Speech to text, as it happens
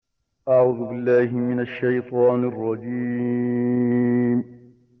أعوذ بالله من الشيطان الرجيم.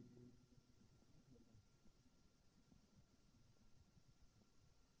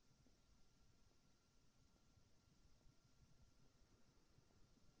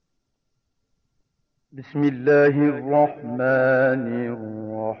 بسم الله الرحمن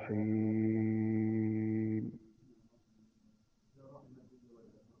الرحيم.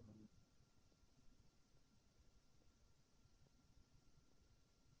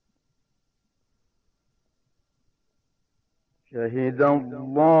 شهد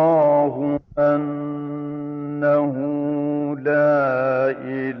الله أنه لا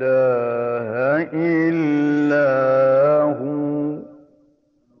إله إلا هو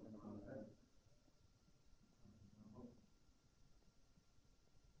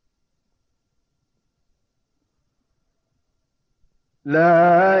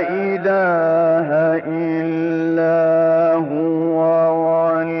لا إله إلا هو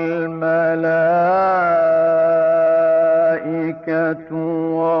والملائكة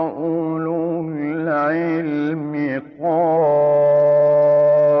وأولو العلم قائما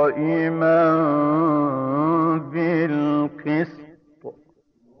بالقسط.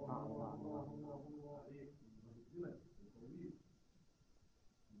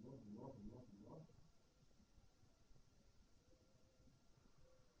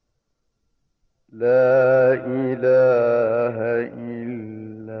 لا إله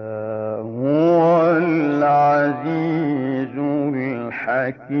إلا هو العزيز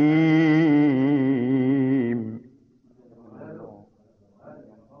الحكيم.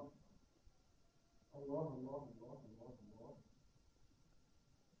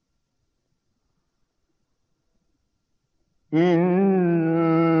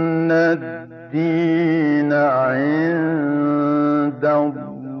 إن الدين عند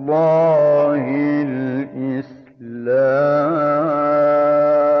الله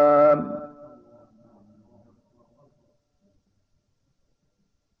الإسلام.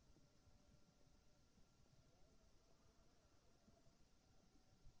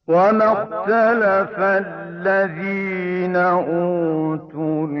 وما اختلف الذين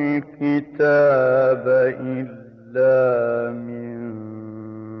أوتوا الكتاب إلا من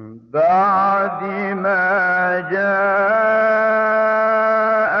بعد ما جاءهم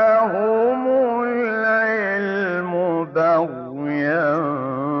العلم بغيا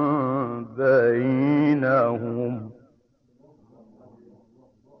بينهم.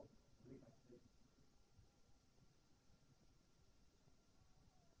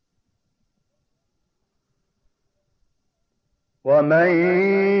 ومن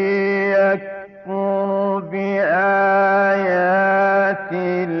يكفر بآيات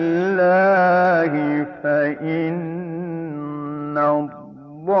الله فإن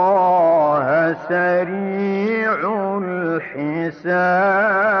الله سريع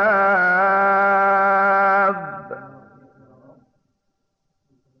الحساب.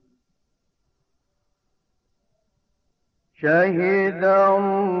 شهد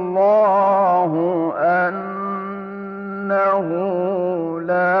الله أنه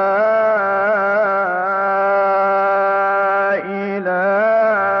لا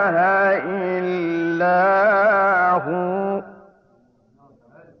إله إلا هو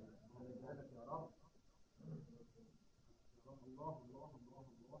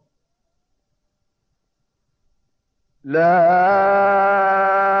لا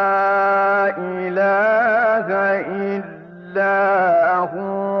إله إلا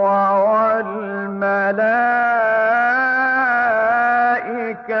هو والملائكة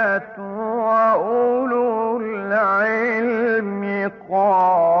وأولو العلم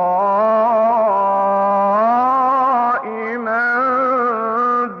قائما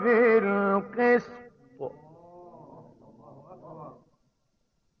بالقسط.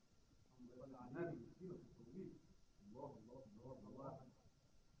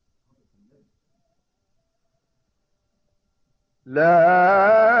 لا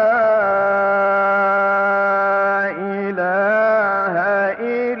إله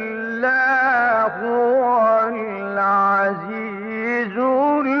إلا هو العزيز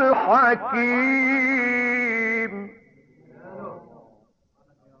الحكيم.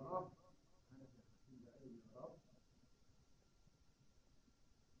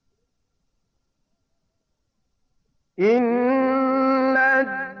 إن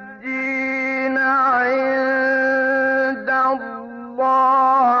الدين عند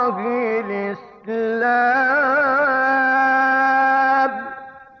الله الإسلام.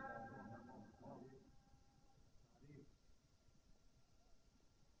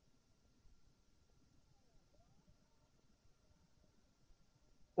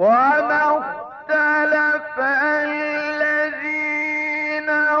 وما اختلف الذين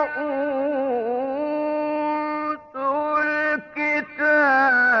أوتوا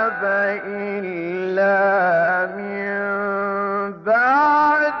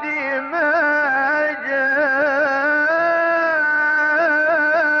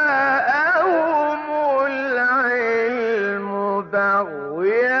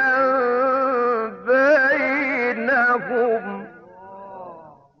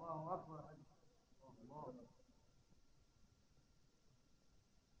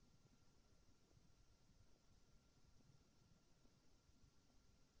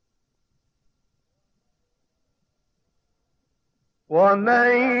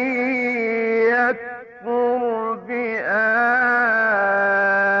ومن يكفر بآيات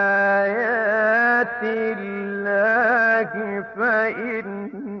الله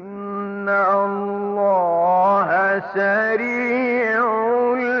فإن الله سريع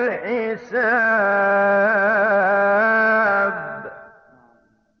الحساب.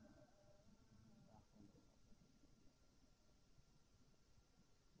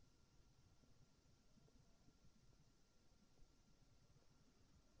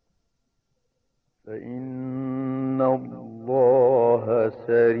 فإن الله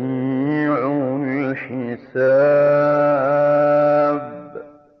سريع الحساب.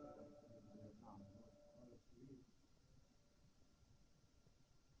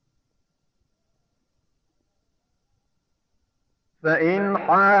 فإن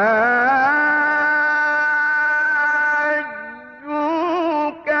حاجوك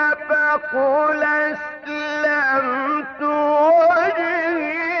فقل أسلمت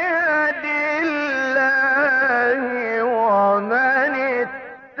وجهي لله ومن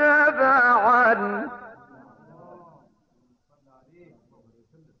اتبعني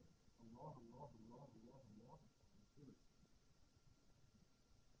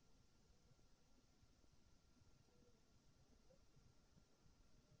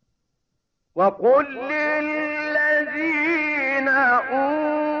وقل للذين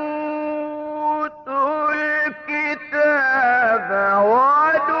أوتوا الكتاب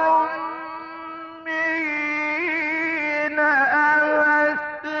والأميين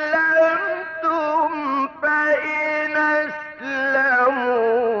أأسلمتم فإن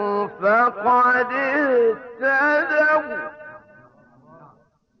أسلموا فقد اهتدوا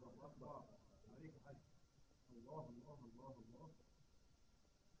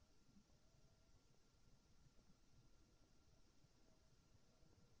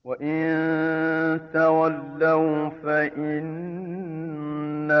وإن تولوا فإنما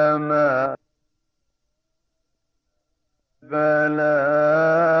بلاغ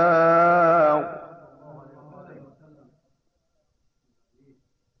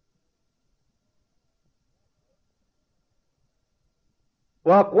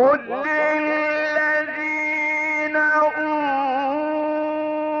وقل للذين أوتوا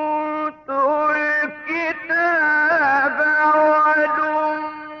الكتاب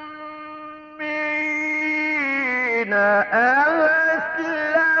والأمين أأسلمتم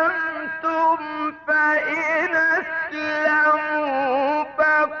فإن أسلموا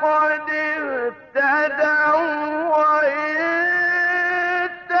فقد اهتدوا وإن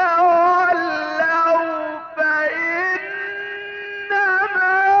تولوا فإنما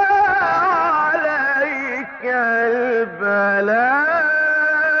عليك البلاغ.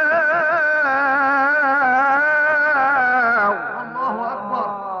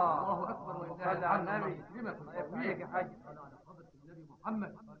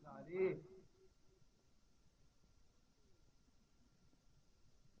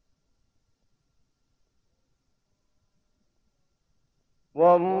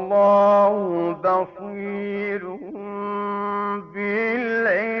 والله بصير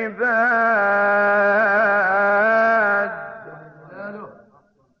بالعباد.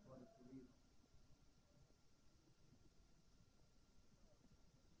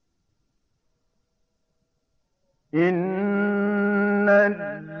 إن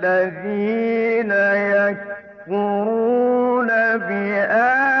الذين يكفرون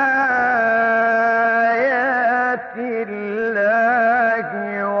بآيات الله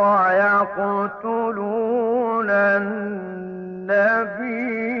ويقتلون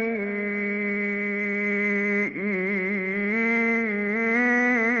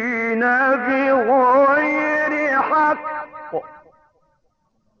النبيين بغير حق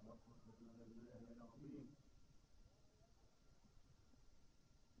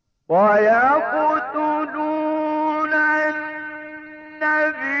ويقتلون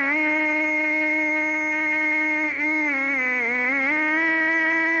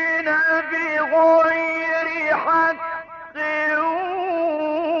النبيين بغير حق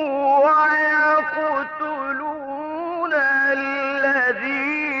ويقتلون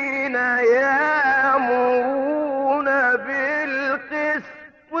الذين يأمرون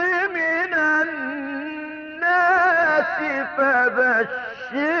بالقسط من الناس فبشرهم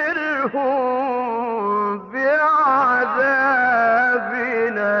بعذاب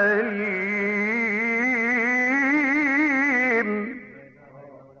أليم.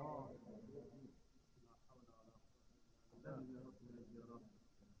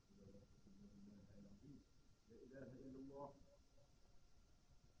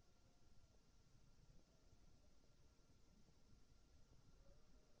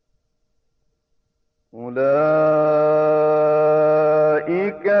 أولئك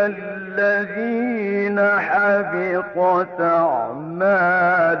حبطت أعمالهم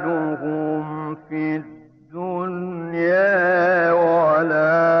في الدنيا والآخرة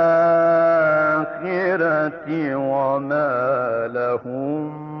وما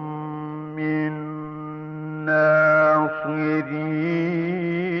لهم من ناصرين.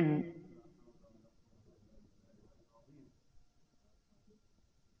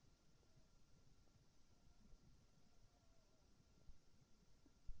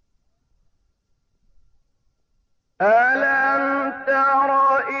 ألم تر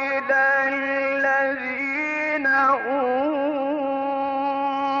إلى الذين أوتوا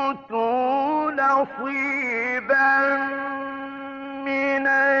نصيبا من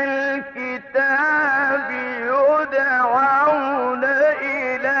الكتاب يدعون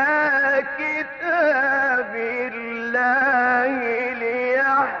إلى كتاب الله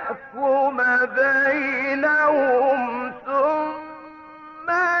ليحكم بينهم ثم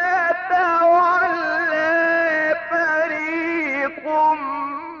يتولى فريق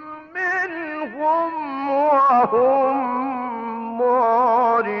منهم وهم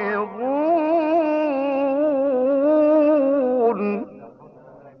معرضون.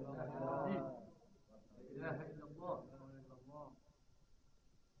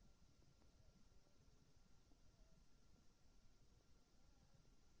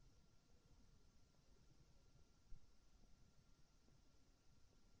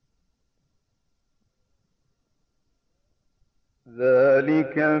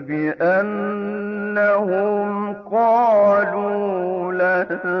 ذلك بأنهم قالوا لن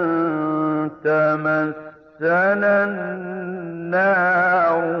تمسنا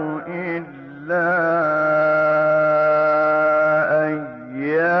النار إلا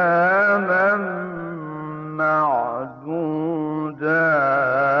أياما معدودات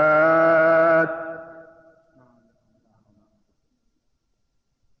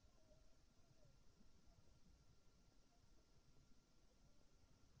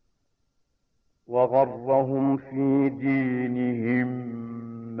وغرهم في دينهم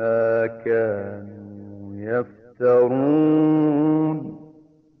ما كانوا يفترون.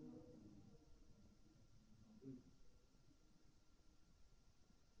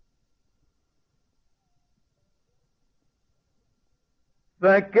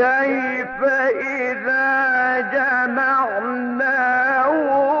 فكيف إذا جمعناهم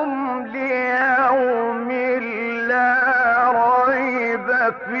ليوم لا ريب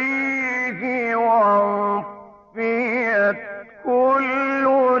فيه ووفيت كل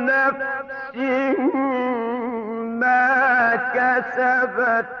نفس ما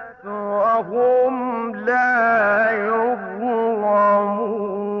كسبت وهم لا يظلمون.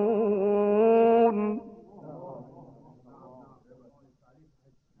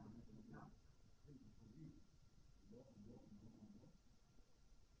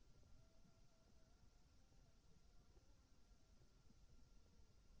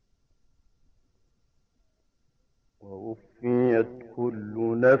 ووفيت كل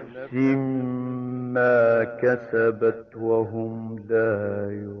نفس ما كسبت وهم لا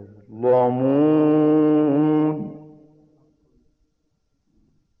يظلمون.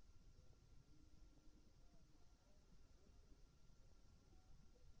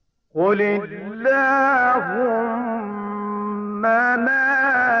 قل اللهم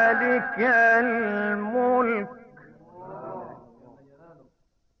مالك الملك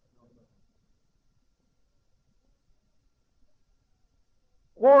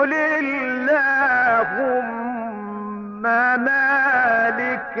قل اللهم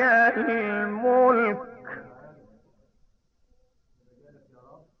مالك الملك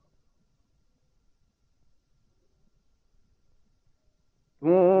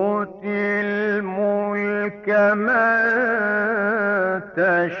تؤتي الملك من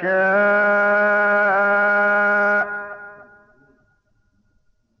تشاء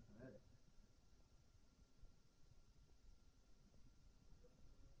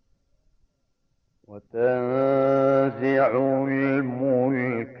وتنزع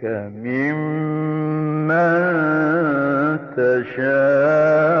الملك ممن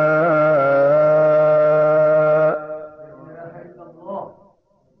تشاء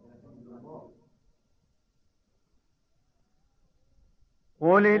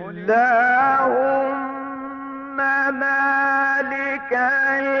قل اللهم مالك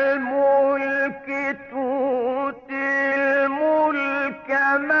الملك تؤتي الملك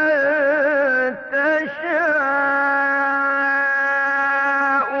من تشاء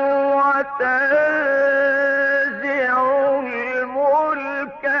وتنزع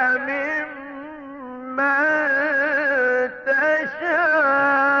الملك ممن تشاء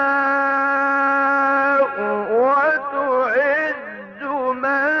وتعز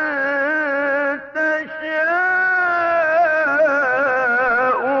من تشاء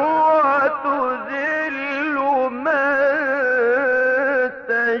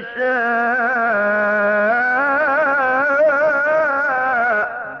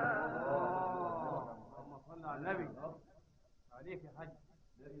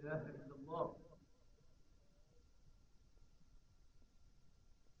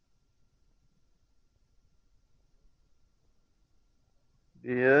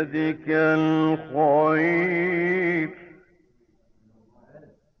بيدك الخير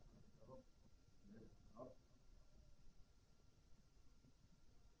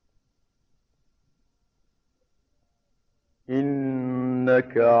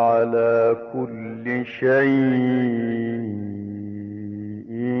إنك على كل شيء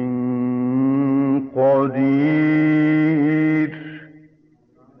قدير.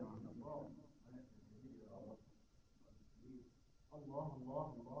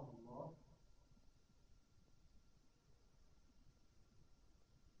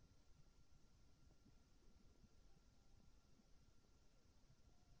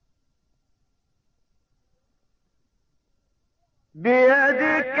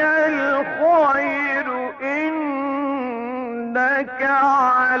 بيدك الخير إنك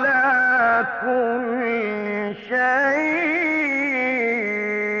على كل شيء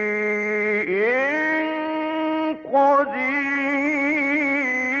قدير.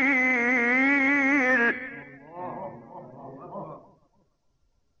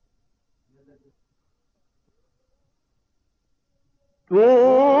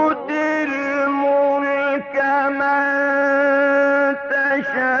 تؤتي الملك من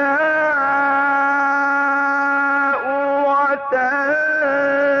تشاء وتنزع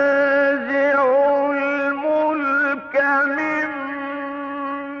الملك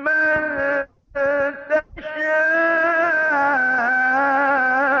ممن تشاء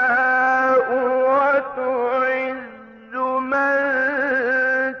وتعز من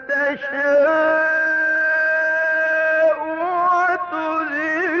تشاء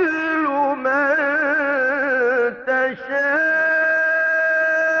وتذل من تشاء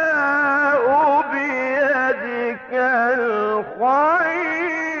بيدك الخير.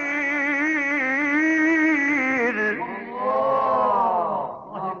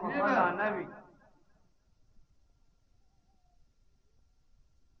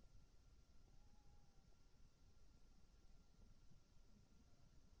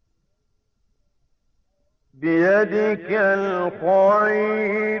 بيدك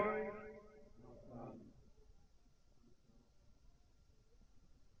الخير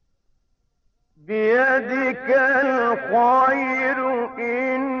بيدك الخير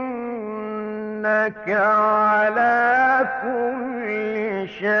إنك على كل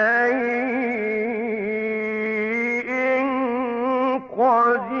شيء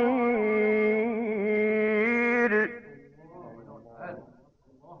قدير.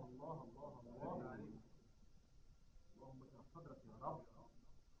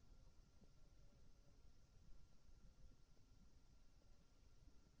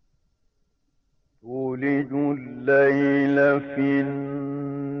 تولج الليل في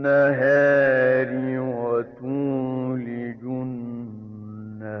النهار وتولج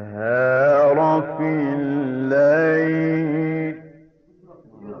النهار في الليل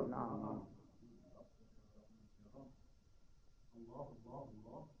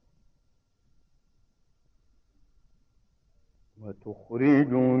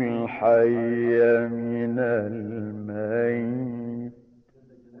وتخرج الحي من الميت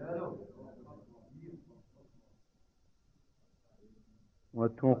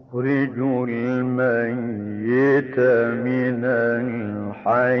وتخرج الميت من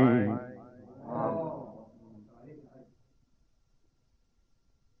الحي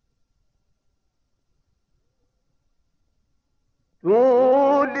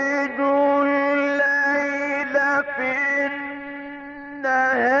تولج الليل في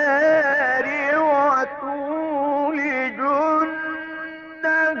النهار وتولج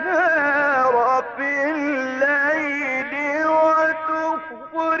النهار في الليل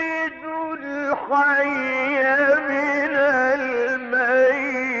وتخرج الحي من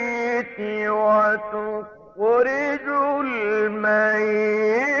الميت وتخرج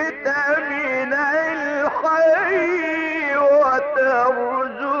الميت من الحي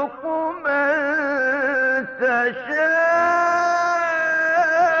وترزق من تشاء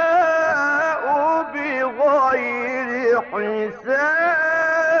بغير حساب.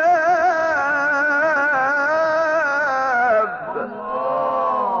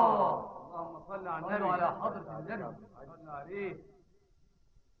 اللهم صل على النبي وعلى حضرة النبي صل عليه.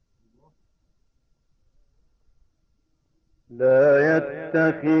 لا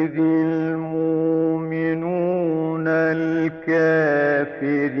يتخذ المؤمنون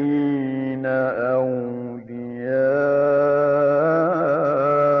الكافرين أولياء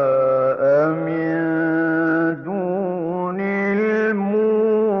من دون المؤمنين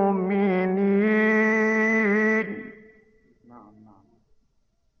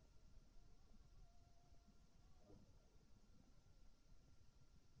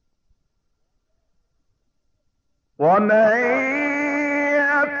ومن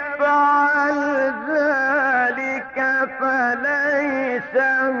يفعل ذلك فليس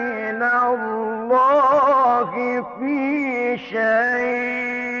من الله في شيء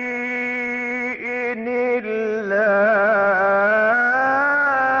إلا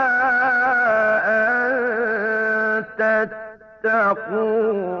أن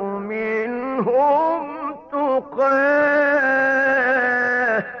تتقوا منهم تقاه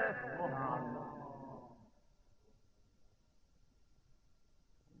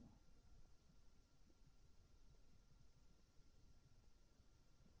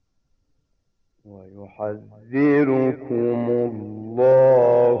ويحذركم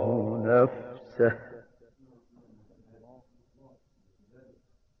الله نفسه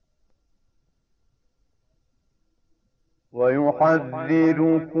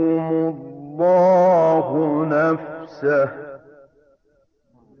ويحذركم الله نفسه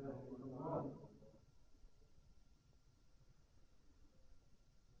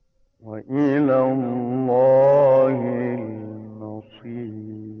وإلى الله المصير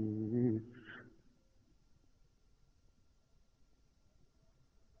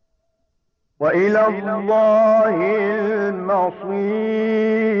وإلى الله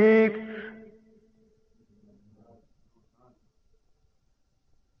المصير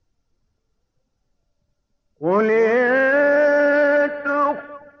قل إن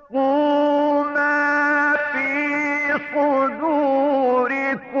تخفوا ما في صدوركم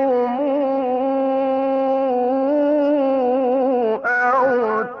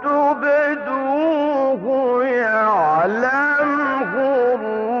أو تبدوه يعلمه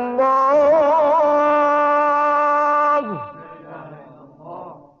الله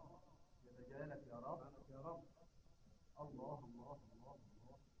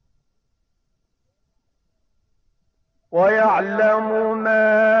ويعلم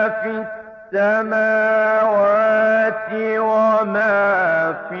ما في السماوات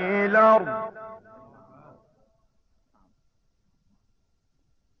وما في الأرض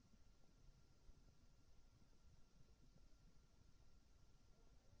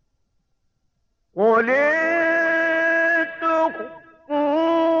قل إن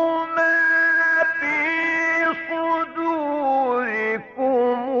تخفوا ما في صدوركم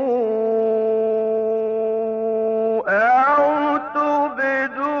أو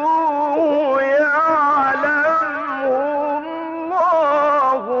تبدوه يعلمه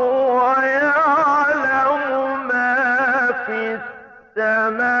الله ويعلم ما في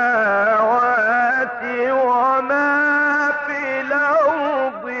السماوات وما في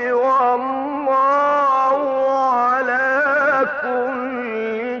الأرض والله على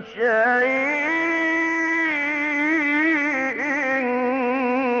كل شيء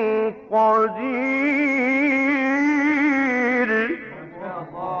قدير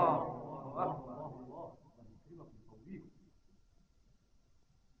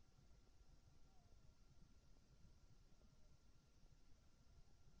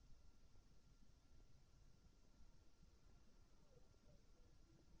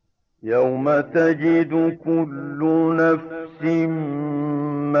يوم تجد كل نفس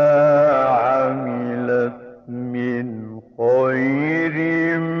ما عملت من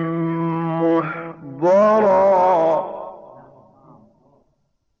خير محضرا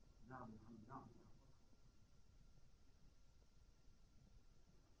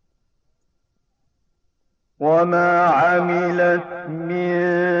وما عملت من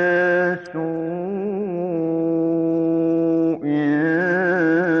سوء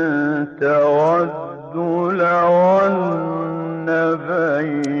تود لو أن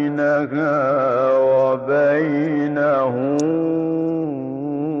بينها وبينه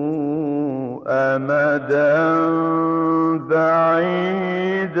أمدا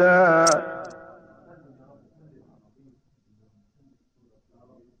بعيدا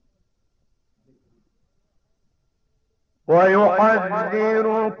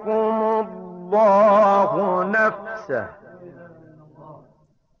ويحذركم الله نفسه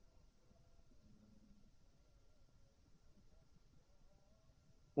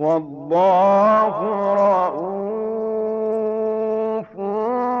والله رؤوف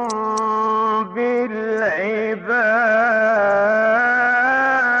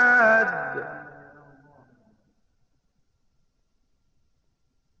بالعباد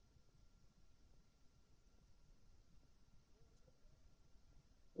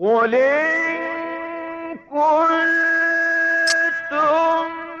قل إن كنتم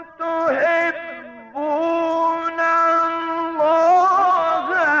تحبون الله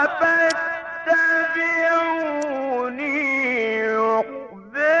فاتبعوني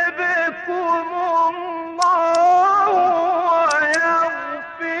يحببكم الله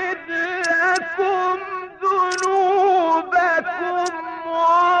ويغفر لكم ذنوبكم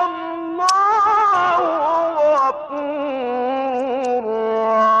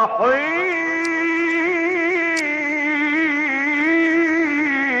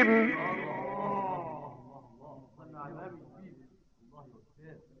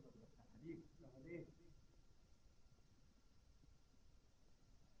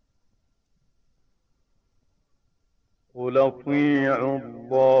قل اطيعوا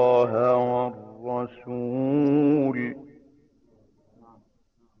الله والرسول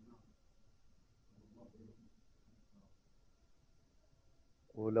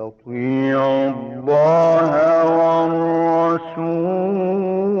قل اطيعوا الله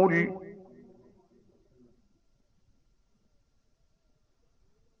والرسول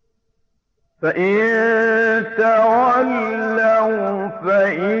فإن تولوا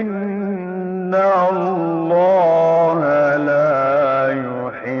فإن الله لا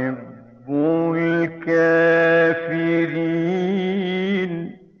يحب الكافرين.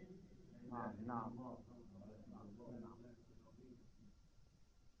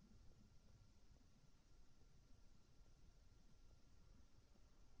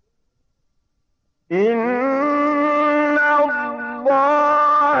 إن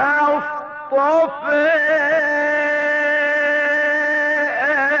الله اصطفى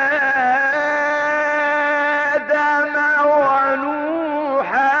آدم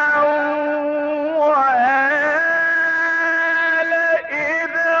ونوحا وآل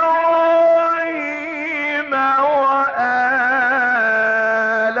إبراهيم وآل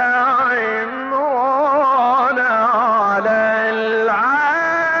عمران على العالمين.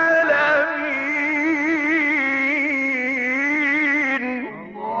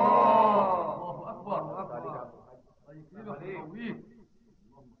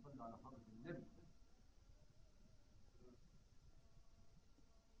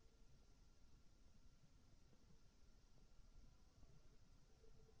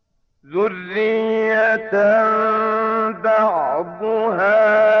 ذرية بعضها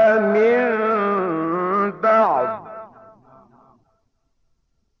من بعض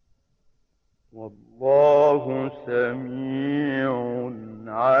والله سميع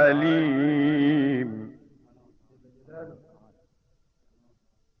عليم.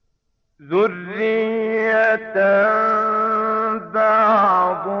 ذرية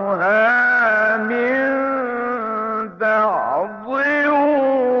بعضها من بعض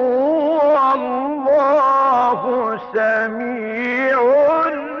والله سميع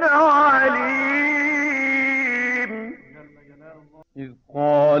عليم. إذ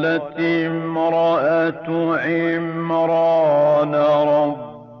قالت امرأة عمران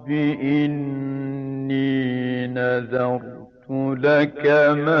رب إني نذرت لك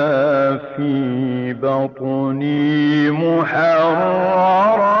ما في بطني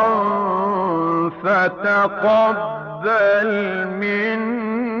محررا فتقبل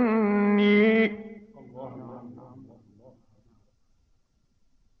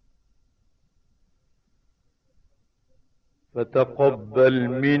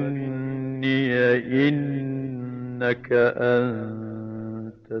مني إنك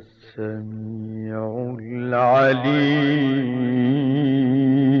أنت السميع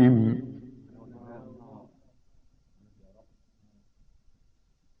العليم.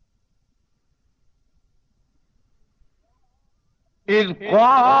 إذ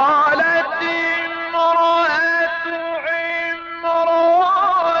قالت امرأة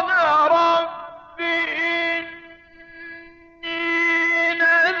عمران رب إني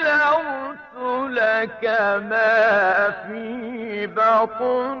نذرت لك ما في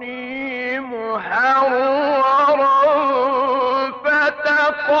بطني محررا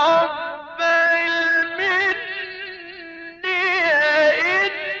فتقبل مني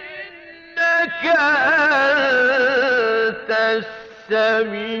إنك أنت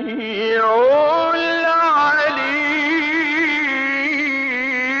السميع العليم.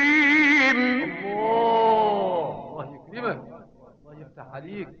 الله يكرمك، الله يفتح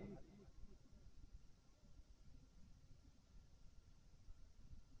عليك.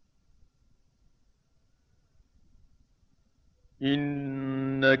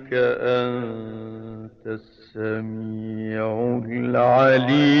 إنك أنت السميع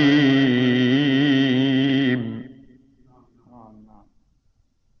العليم.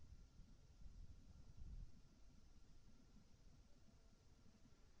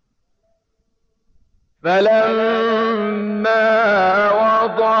 فلما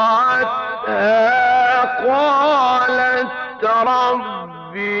وضعتها قالت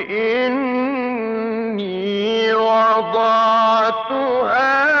رب إني وضعتها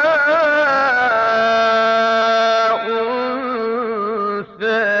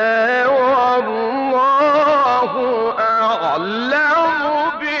أنثى والله أعلم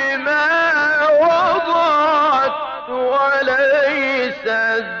بما وضعت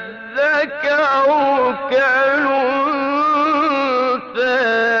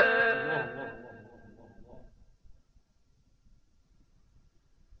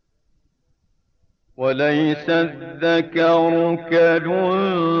وليس الذكر كالأنثى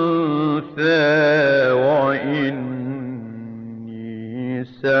وإني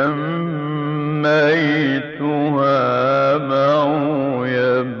سميتها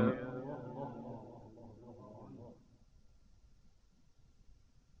مريم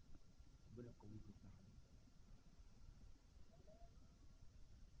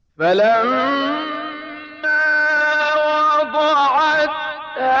فلما وضعتها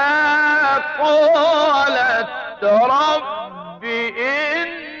قالت رب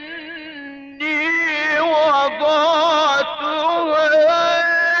إني وضعتها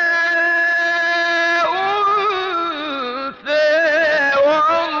أنثى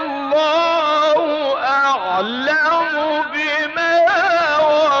والله أعلم بما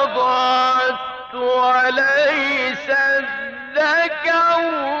وضعت وليس الذكر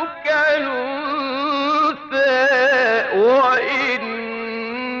كالأنثى وإني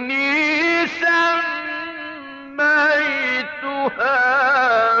سميتها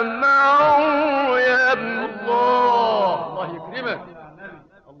مريم. الله يكرمك.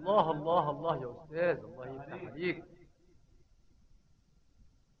 الله الله الله يا أستاذ، الله يفتح عليك.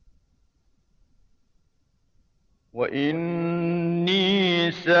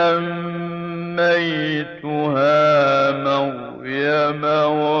 وإني سميتها مريم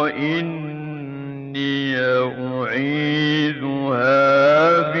وإني أعيذها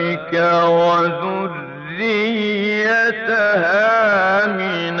بك وذريتها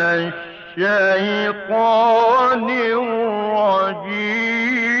من الشيطان الرجيم.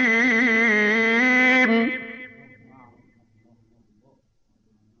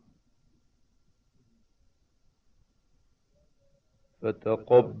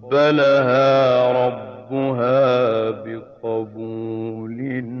 فتقبلها ربها بقبول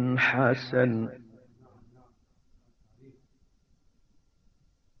حسن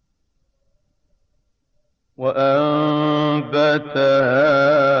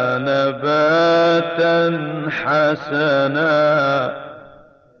وأنبتها نباتا حسنا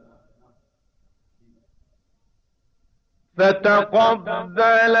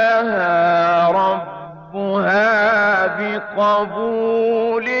فتقبلها ربها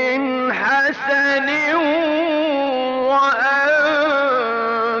بقبول حسن وأنبتها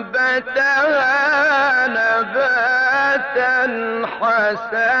نباتا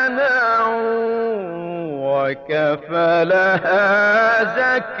حسنا وكفلها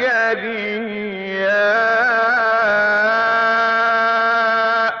زكريا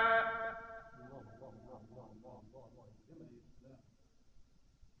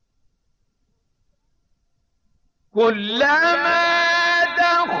كلما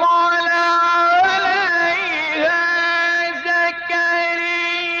دخل عليها زكريا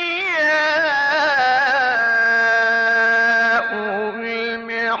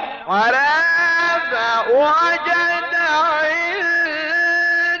المحراب وجد عندها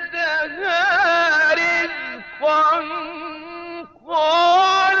رزقا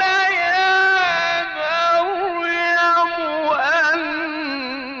قال يا مريم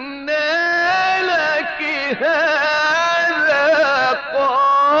أنى لك هذا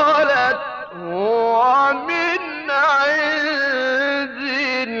قالت هو من عند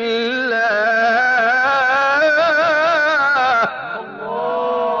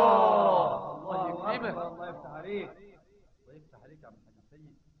الله يكرمك. الله يفتح عليك. الله يفتح عليك يا عم الحاج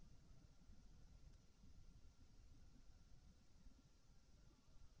سيد.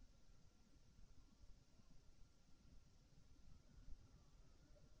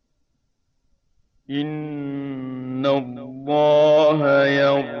 إن الله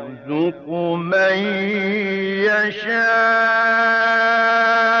يرزق من يشاء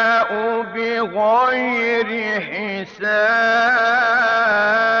بغير حساب.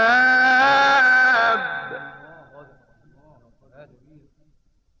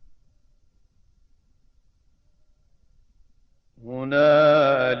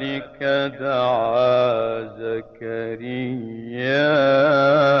 هنالك دعا زكريا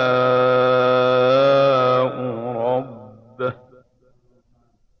ربه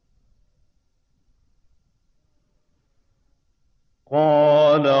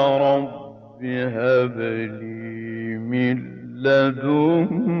قال رب هب لي من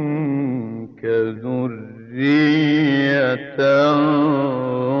لدنك ذرية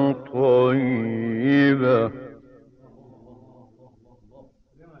طيبة.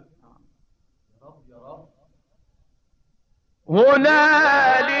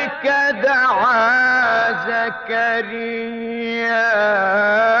 هنالك دعا زكريا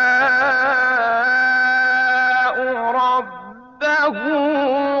ربه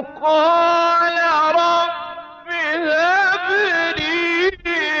قال رب هب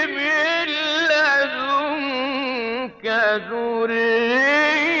لي من لدنك ذرية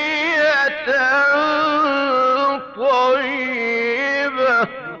طيبة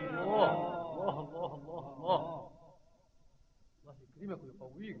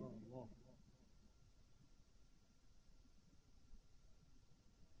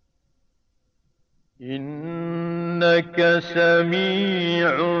إنك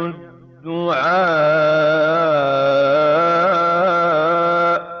سميع الدعاء.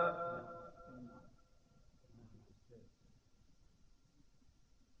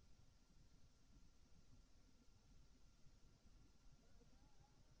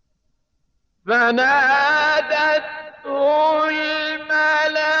 فنادته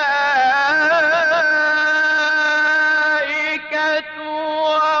الملائكة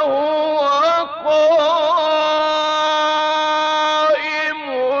وهو قائم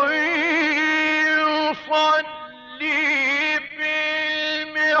يصلي في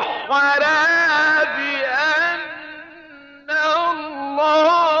المحراب أن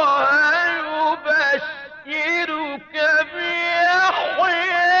الله يبشرك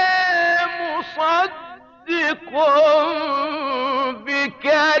بيحيى مصدقا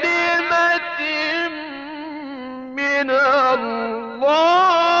بكلمة من الله.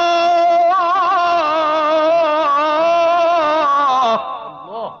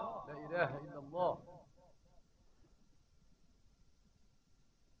 لا إله إلا الله.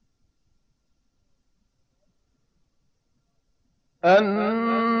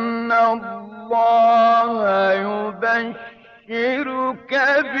 أن الله يبشرك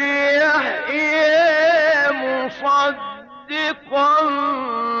بيحيى مصدقا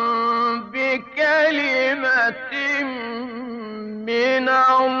بكلمة من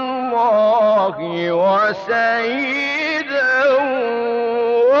الله وسيدا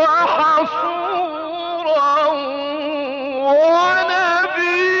وحصورا ونبيا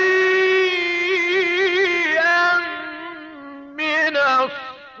من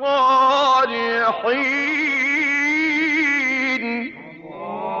الصالحين.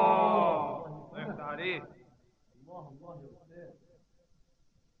 الله يفتح عليك. الله الله يا أستاذ.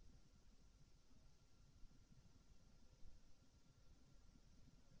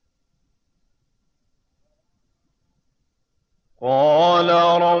 قال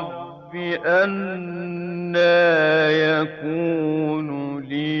رب أنى يكون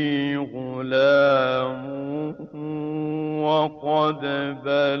لي غلام وقد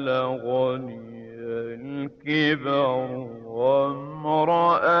بلغني الكبر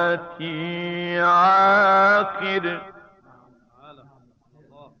وامرأتي عاقر.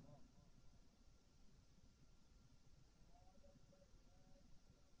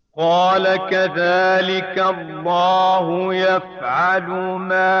 قال كذلك الله يفعل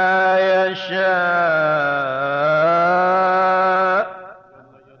ما يشاء.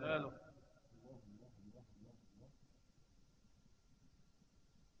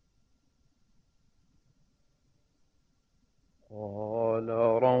 قال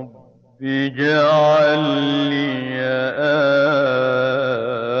رب اجعل لي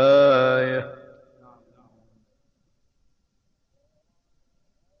آية.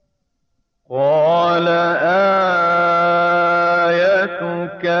 قال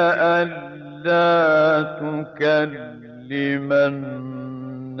آيتك ألا تكلم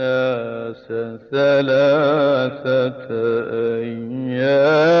الناس 3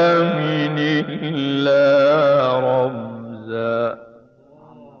 أيام إلا رمزا.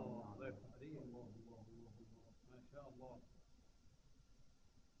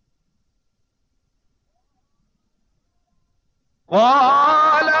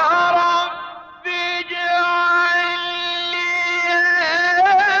 قال رب اجعل لي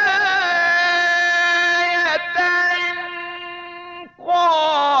آية.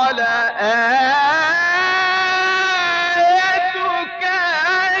 قال آيتك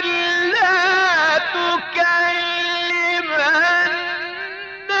ألا تكلم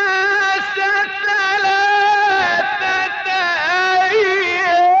الناس 3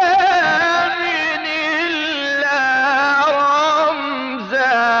 أيام إلا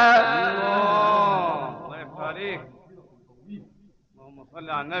رمزا. الله يفتح عليك. اللهم صل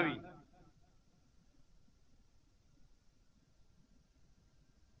على النبي.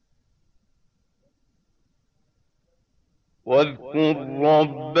 واذكر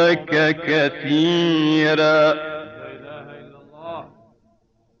ربك كثيرا. لا إله إلا الله.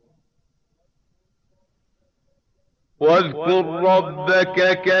 واذكر ربك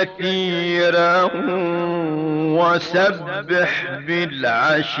كثيرا وسبح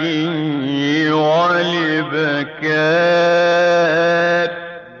بالعشي والإبكار.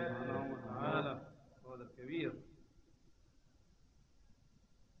 سبحانه وتعالى هو الكبير.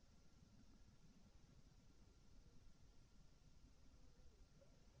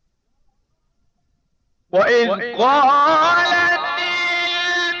 وإذ قالت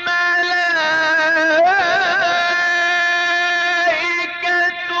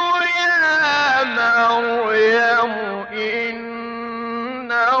الملائكة يا مريم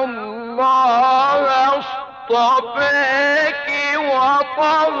إن الله اصطفاك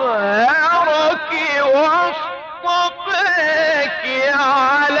وطهرك واصطفاك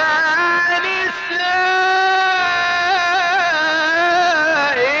على نساء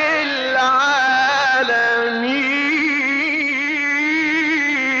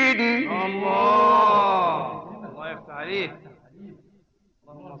العالمين. الله يفتح عليك.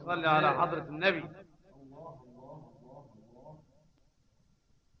 اللهم صل على حضرة النبي.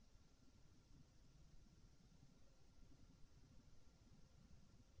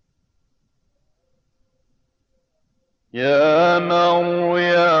 يا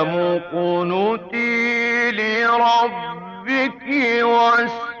مريم اقنتي لربك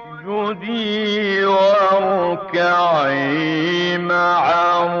واسجدي واركعي مع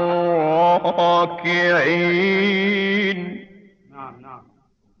الراكعين. نعم.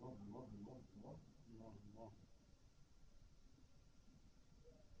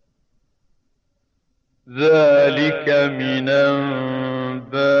 ذلك من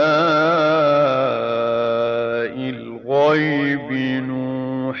أنباء الغيب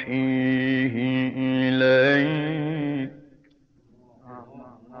نوحيه إليك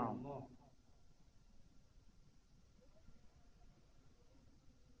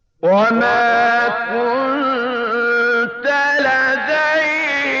وما كنت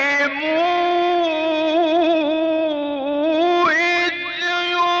لديهم إذ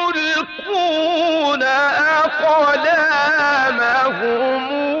يلقون أقلامهم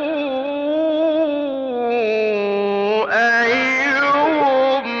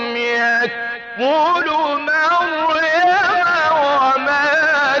أيهم يكفل مريم وما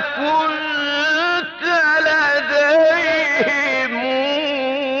كنت لديهم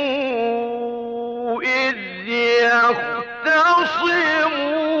إذ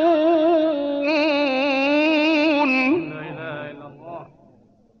يختصمون. لا إله إلا الله.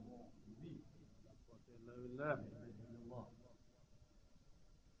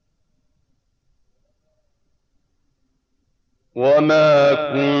 وما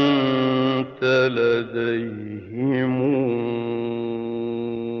كنت لديهم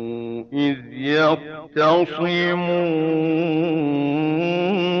إذ يختصمون.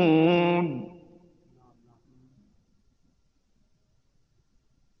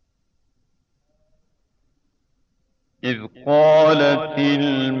 إذ قالت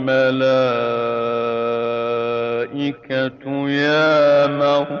الملائكة يا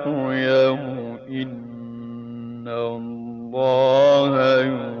مريم إن الله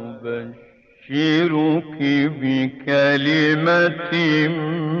يبشرك بكلمة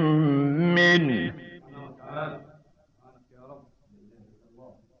منه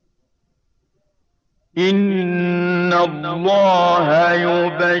إن الله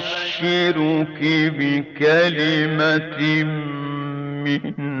يبشرك بكلمة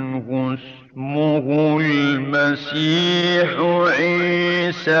منه اسمه المسيح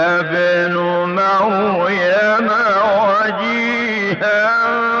عيسى بن مريم وجيها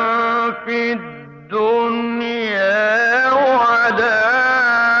في الدنيا والآخرة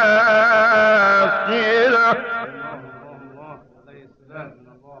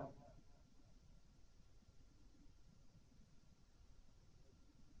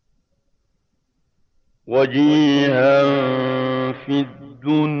وجيها في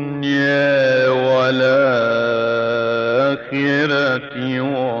الدنيا والآخرة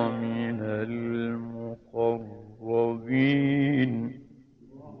ومن المقربين.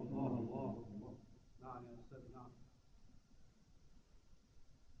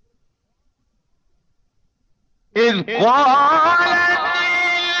 إذ قالت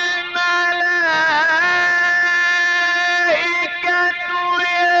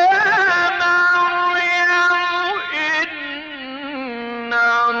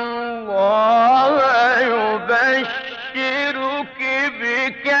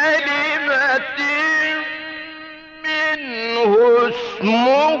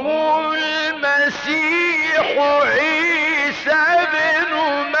اسمه المسيح عيسى بن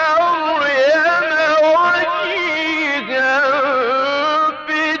مريم وجيها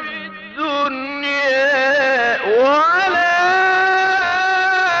في الدنيا والآخرة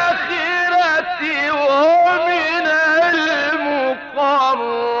ومن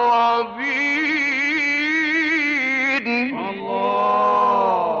المقربين.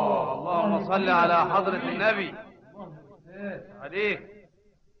 اللهم صل على حضرة النبي عليك.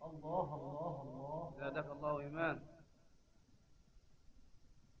 الله زادك الله إيمان.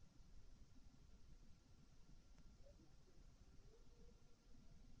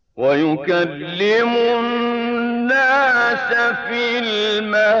 ويكلم الناس في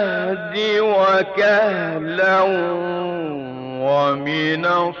المهد وكهلا ومن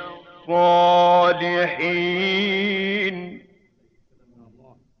الصالحين.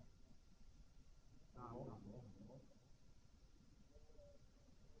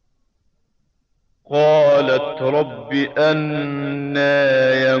 قالت رب أنى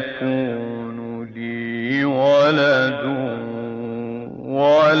يكون لي ولد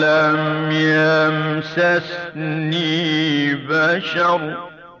ولم يمسسني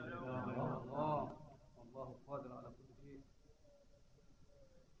بشر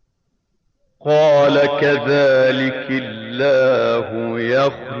قال كذلك الله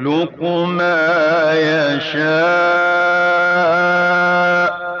يخلق ما يشاء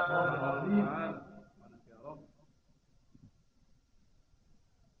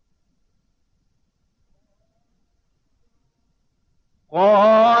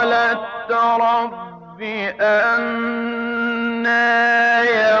قالت رب أنى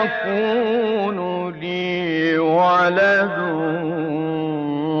يكون لي ولد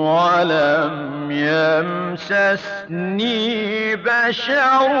ولم يمسسني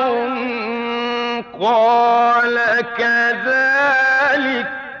بشر قال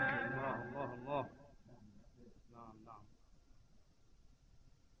كذلك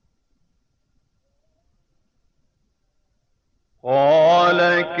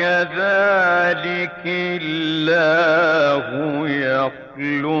الله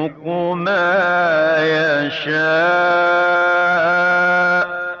يخلق ما يشاء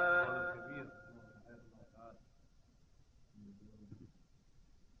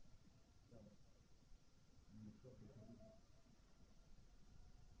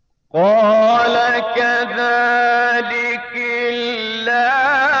قال كذلك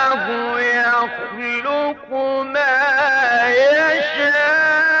الله يخلق ما يشاء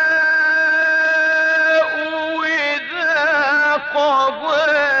إذا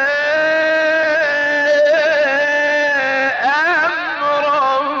قضى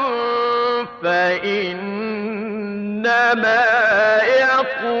أمرا فإنما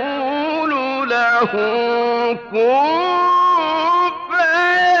يقول له كن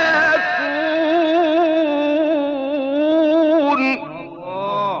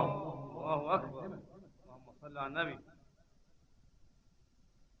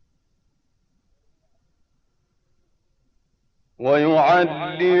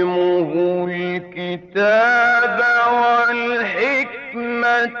ويعلمه الكتاب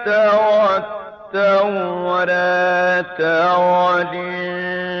والحكمة والتوراة والإنجيل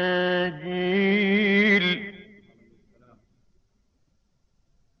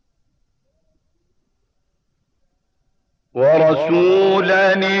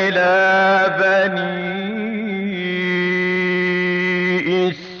ورسولا إلى بني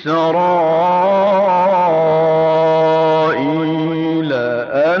إسرائيل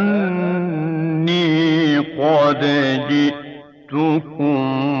أني قد جئتكم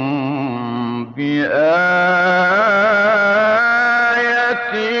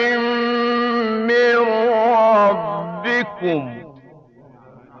بآية من ربكم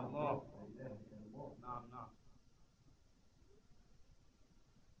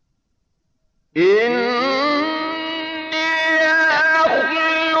إني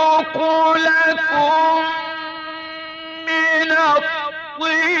أخلق لكم من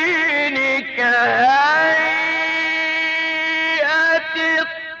الطين كهيئة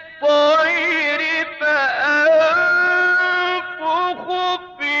الطير فأنفخ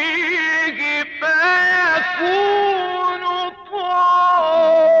فيه فيكون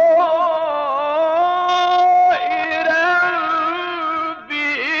طائرا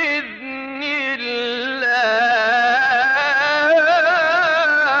بإذن الله.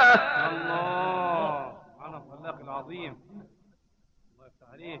 سبحان الخلاق العظيم. الله يفتح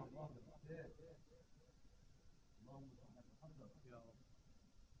عليك.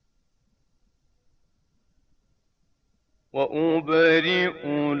 وأبرئ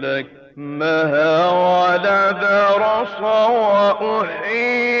لكمها والأبرص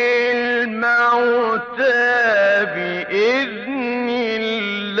وأحيي الموتى بإذن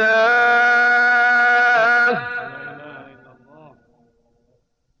الله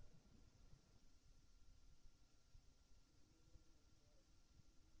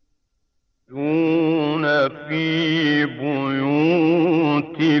دون في بيوتكم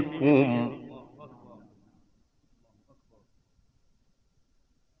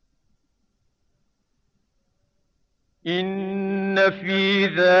إن في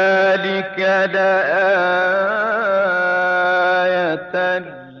ذلك لآية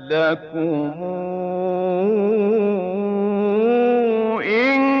لكم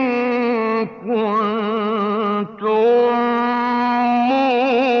إن كنتم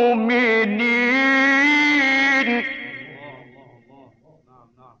مؤمنين.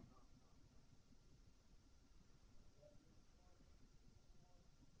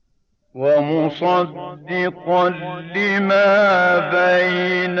 ومصدقا لما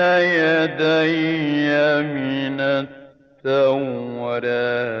بين يدي من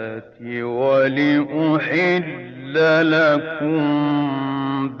التوراة ولأحل لكم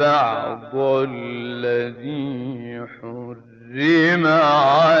بعض الذي حرم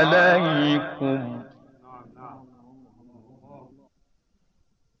عليكم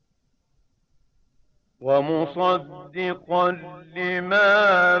ومصدقا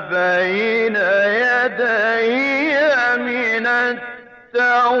لما بين يدي من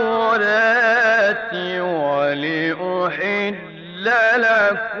التوراة ولأحل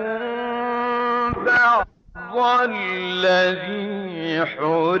لكم بعض الذي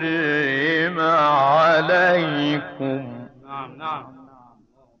حرم عليكم. نعم نعم.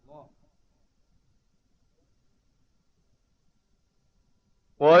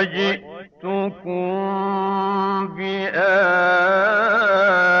 وجئتكم بآية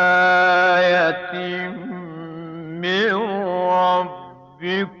من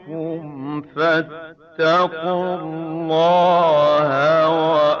ربكم فاتقوا الله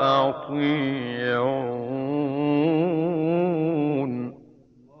وأطيعون.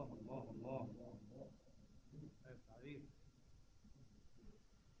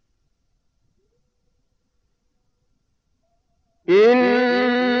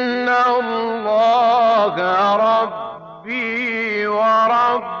 إن الله ربي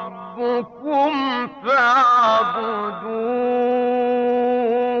وربكم فاعبدوه.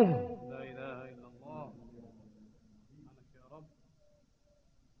 لا إله إلا الله. يا رب.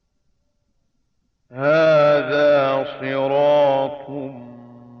 هذا صراط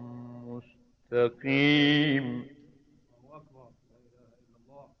مستقيم.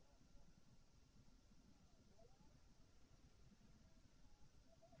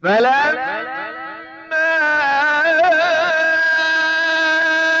 فلما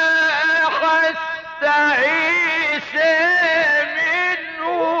أحس عيسى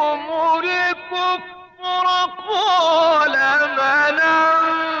منهم الكفر قال من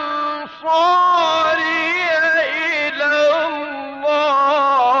أنصاري إلى الله.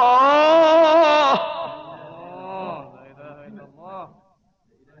 لا إله إلا الله.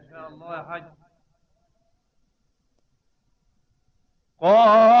 ما شاء الله يا حاج.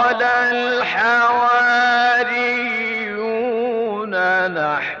 قال الحواريون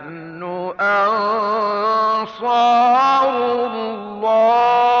نحن أنصار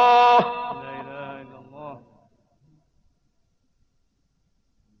الله. لا إله إلا الله.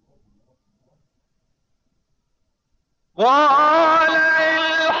 قال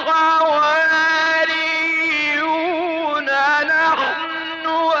الحواريون نحن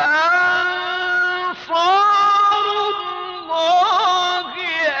أنصار الله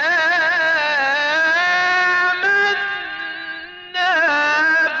آمنا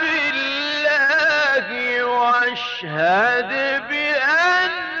بالله واشهد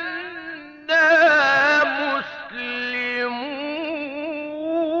بأننا مسلمون.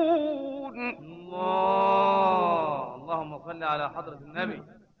 الله. اللهم صل على حضرة النبي.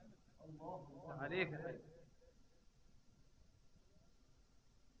 الله عليك يا حاج.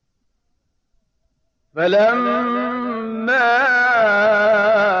 فلما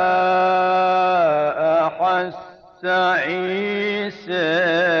أحس عيسى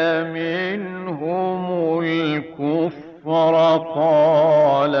منهم الكفر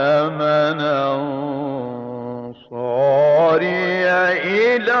قال من أنصاري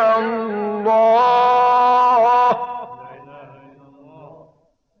إلى الله. لا إله إلا الله.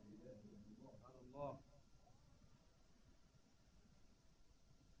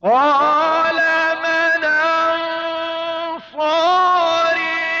 قال من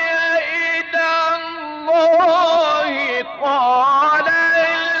أنصاري إلى الله قال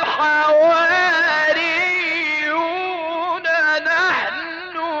الحواريون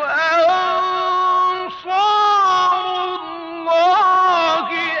نحن أنصار الله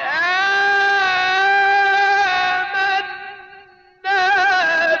آمنا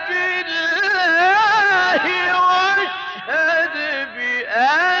بالله واشهد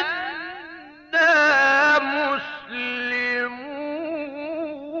بأننا مسلمون.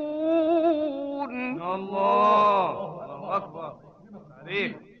 الله. الله أكبر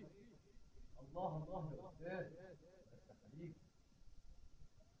عليك. الله الله يا أستاذ.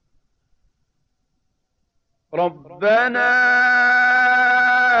 ربنا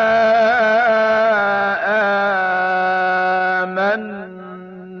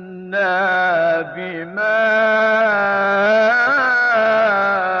آمنا بما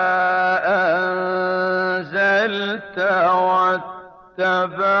أنزلت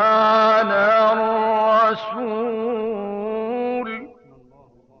واتبعنا الرسول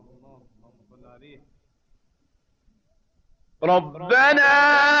ربنا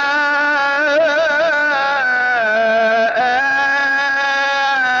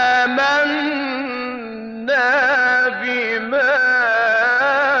آمنا بما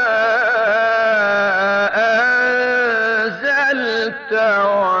أنزلت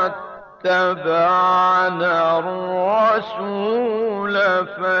واتبعنا الرسول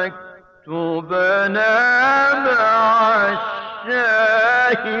فاكتبنا مع الشاهدين.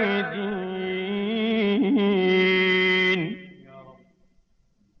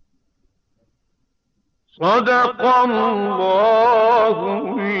 صدق الله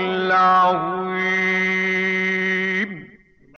العظيم.